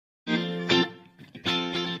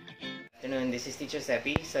and this is Teacher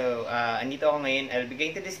Seppi. So, andito ako ngayon. I'll be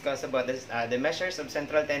going to discuss about this, the measures of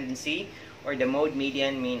central tendency or the mode,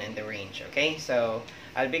 median, mean, and the range. Okay, so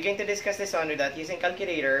I'll be going to discuss this one without using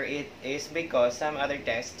calculator. It is because some other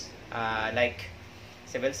tests, like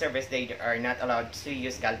civil service, they are not allowed to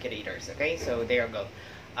use calculators. Okay, so there you go.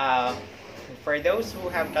 For those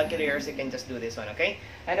who have calculators, you can just do this one. Okay.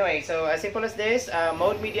 Anyway, so as simple as this,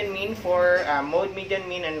 mode, median, mean for mode, median,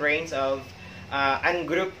 mean, and range of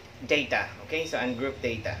ungrouped data. Okay, so ungrouped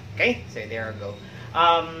data. Okay, so there we go.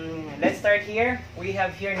 Let's start here. We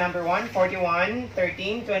have here number 1, 41,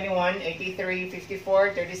 13, 21, 83,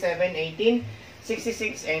 54, 37, 18,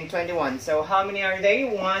 66, and 21. So how many are they?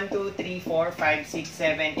 1, 2, 3, 4, 5, 6,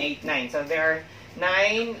 7, 8, 9. So there are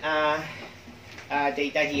 9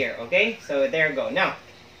 data here. Okay, so there you go. Now,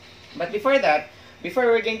 but before that, before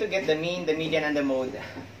we're going to get the mean, the median, and the mode,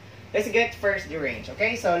 let's get first the range.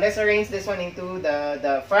 Okay, so let's arrange this one into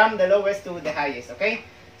the from the lowest to the highest. Okay,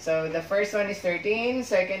 so the first one is 13,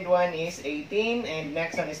 second one is 18, and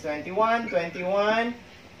next one is 21, 21,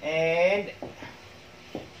 and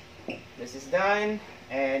this is done.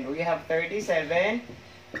 And we have 37,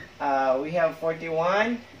 we have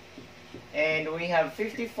 41, and we have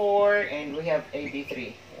 54, and we have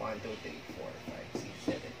 83. 1, 2, 3, 4, 5, 6,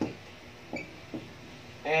 7, 8.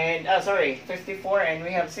 And, sorry, 54, and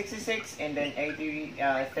we have 66, and then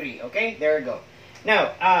 83. Okay, there we go.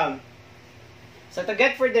 Now, so to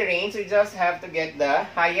get for the range, we just have to get the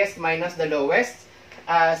highest minus the lowest.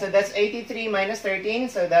 So that's 83 minus 13,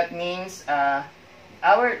 so that means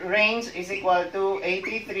our range is equal to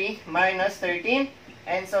 83 minus 13,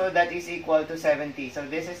 and so that is equal to 70. So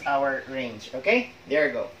this is our range. Okay, there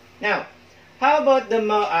you go. Now, how about the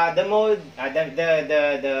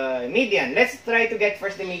median? Let's try to get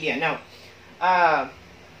first the median. Now,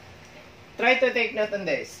 try to take note on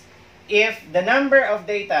this. If the number of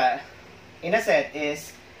data in a set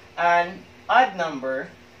is an odd number,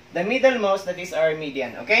 the middlemost, that is our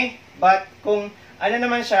median. Okay? But kung ano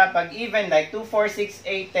naman siya, pag even like 2, 4, 6,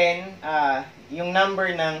 8, 10, yung number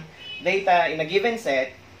ng data in a given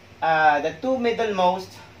set, the two middlemost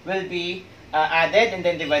will be added and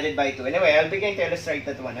then divided by 2. Anyway, I'll begin to illustrate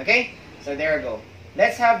that one. Okay? So there we go.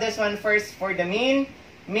 Let's have this one first for the mean.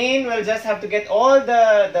 Mean, we'll just have to get all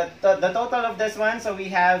the total of this one. So we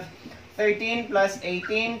have 13 plus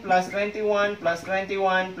 18 plus 21 plus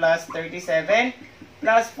 21 plus 37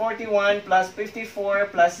 plus 41 plus 54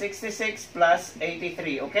 plus 66 plus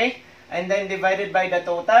 83. Okay? And then divided by the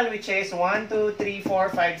total, which is 1, 2, 3, 4,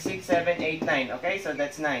 5, 6, 7, 8, 9. Okay? So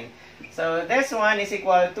that's 9. So this one is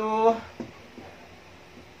equal to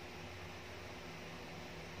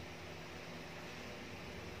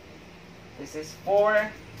this is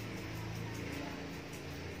 4.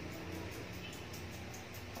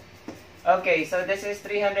 Okay, so this is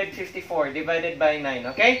 354 divided by 9,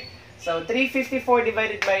 okay? So 354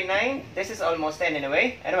 divided by 9, this is almost 10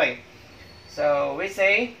 anyway. Anyway, so we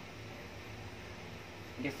say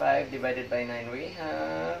 5 divided by 9, we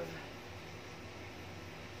have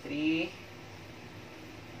 3,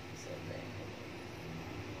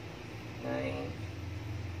 7, 9.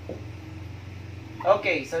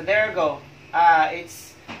 Okay, so there you go.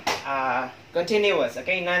 It's continuous,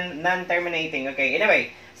 okay? Non-terminating, okay?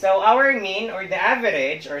 Anyway, so our mean or the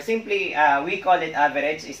average, or simply we call it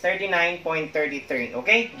average, is 39.33,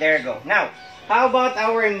 okay? There you go. Now, how about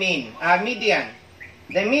our mean? Median.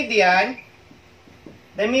 The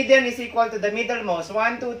median is equal to the middlemost.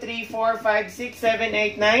 1, 2, 3, 4, 5, 6, 7,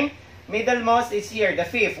 8, 9. Middlemost is here, the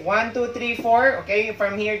fifth. 1, 2, 3, 4. Okay,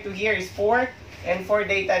 from here to here is 4. And 4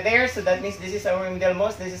 data there. So that means this is our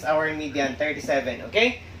middlemost. This is our median, 37.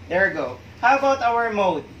 Okay, there we go. How about our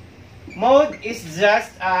mode? Mode is just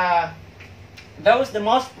the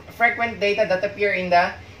most frequent data that appear in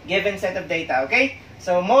the given set of data. Okay?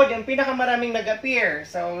 So mode, yung pinakamaraming nag-appear.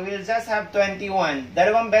 So we'll just have 21.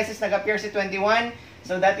 Dalawang beses nag-appear si 21.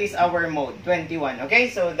 So that is our mode, 21. Okay?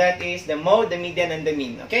 So that is the mode, the median, and the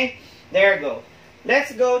mean. Okay? There you go.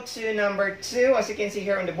 Let's go to number 2. As you can see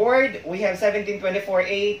here on the board, we have 17, 24,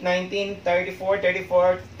 8, 19, 34,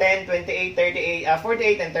 34, 10, 28, 38,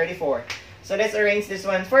 48, and 34. So let's arrange this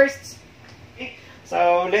one first. Okay.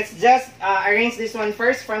 So let's just arrange this one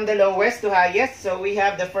first from the lowest to highest. So we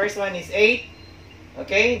have the first one is 8.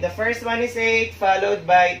 Okay, the first one is 8, followed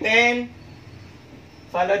by 10,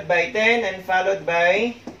 followed by 10, and followed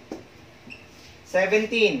by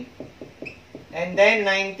 17. And then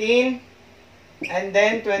 19, and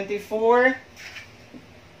then 24,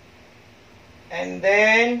 and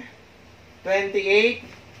then 28,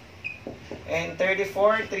 and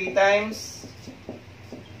 34 3 times,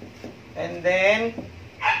 and then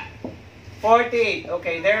 48.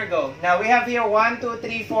 Okay, there you go. Now, we have here 1, 2,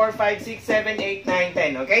 3, 4, 5, 6, 7, 8, 9,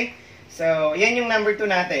 10. Okay? So, yan yung number 2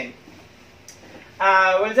 natin.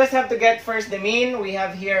 We'll just have to get first the mean. We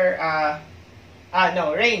have here,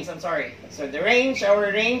 range. I'm sorry. So, the range,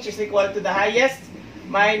 our range is equal to the highest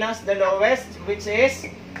minus the lowest, which is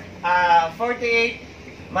 48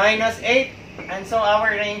 minus 8. And so,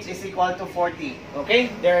 our range is equal to 40. Okay?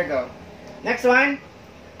 There you go. Next one,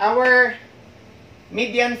 our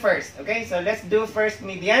median first. Okay? So, let's do first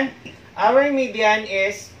median. Our median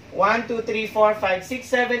is 1, 2, 3, 4, 5, 6,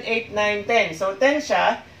 7, 8, 9, 10. So, 10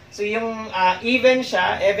 siya. So, yung even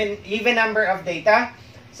siya, even number of data.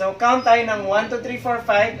 So, count tayo ng 1, 2, 3, 4,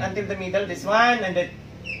 5 until the middle. This one and then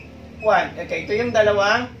 1. Okay, ito yung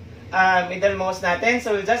dalawang middlemost natin.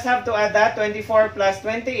 So, we'll just have to add that 24 plus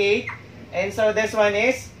 28. And so, this one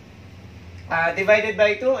is divided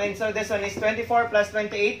by 2. And so, this one is 24 plus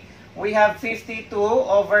 28. We have 52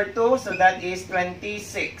 over 2. So, that is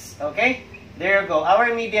 26. Okay? There you go.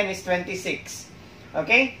 Our median is 26.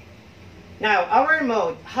 Okay? Now, our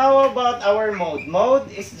mode. How about our mode? Mode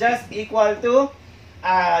is just equal to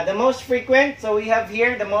the most frequent. So, we have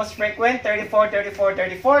here the most frequent, 34, 34,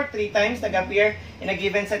 34. 3 times nag-appear in a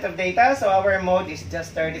given set of data. So, our mode is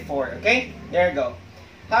just 34. Okay? There you go.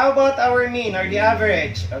 How about our mean or the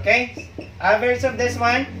average? Okay? Average of this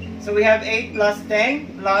one. So, we have 8 plus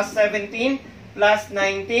 10 plus 17 plus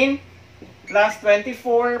 19 plus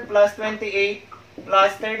 24 plus 28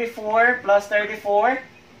 plus 34 plus 34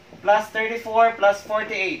 plus 34 plus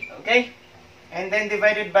 48. Okay? And then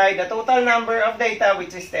divided by the total number of data,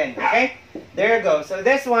 which is 10. Okay? There you go. So,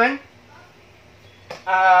 this one,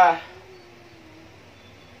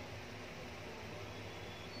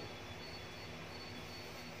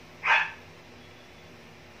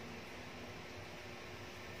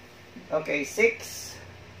 okay, 6.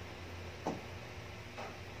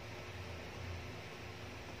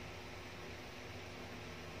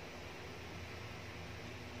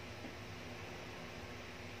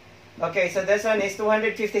 Okay, so this one is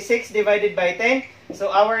 256 divided by 10. So,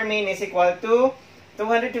 our mean is equal to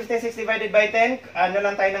 256 divided by 10. Ano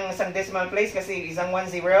lang tayo ng isang decimal place kasi isang 10.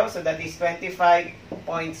 So, that is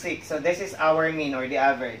 25.6. So, this is our mean or the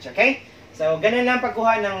average. Okay? So, ganun lang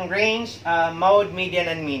pagkuha ng range, mode, median,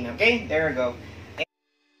 and mean. Okay? There we go.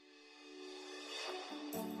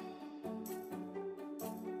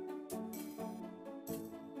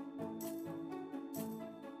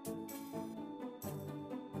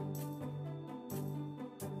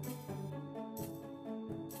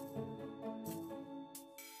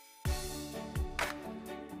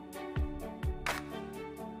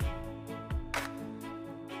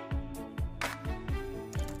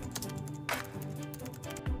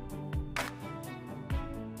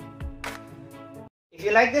 If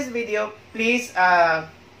you like this video, please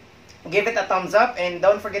give it a thumbs up and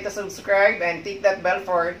don't forget to subscribe and click that bell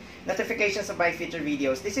for notifications of my future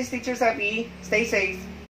videos. This is Teacher Sapi. Stay safe.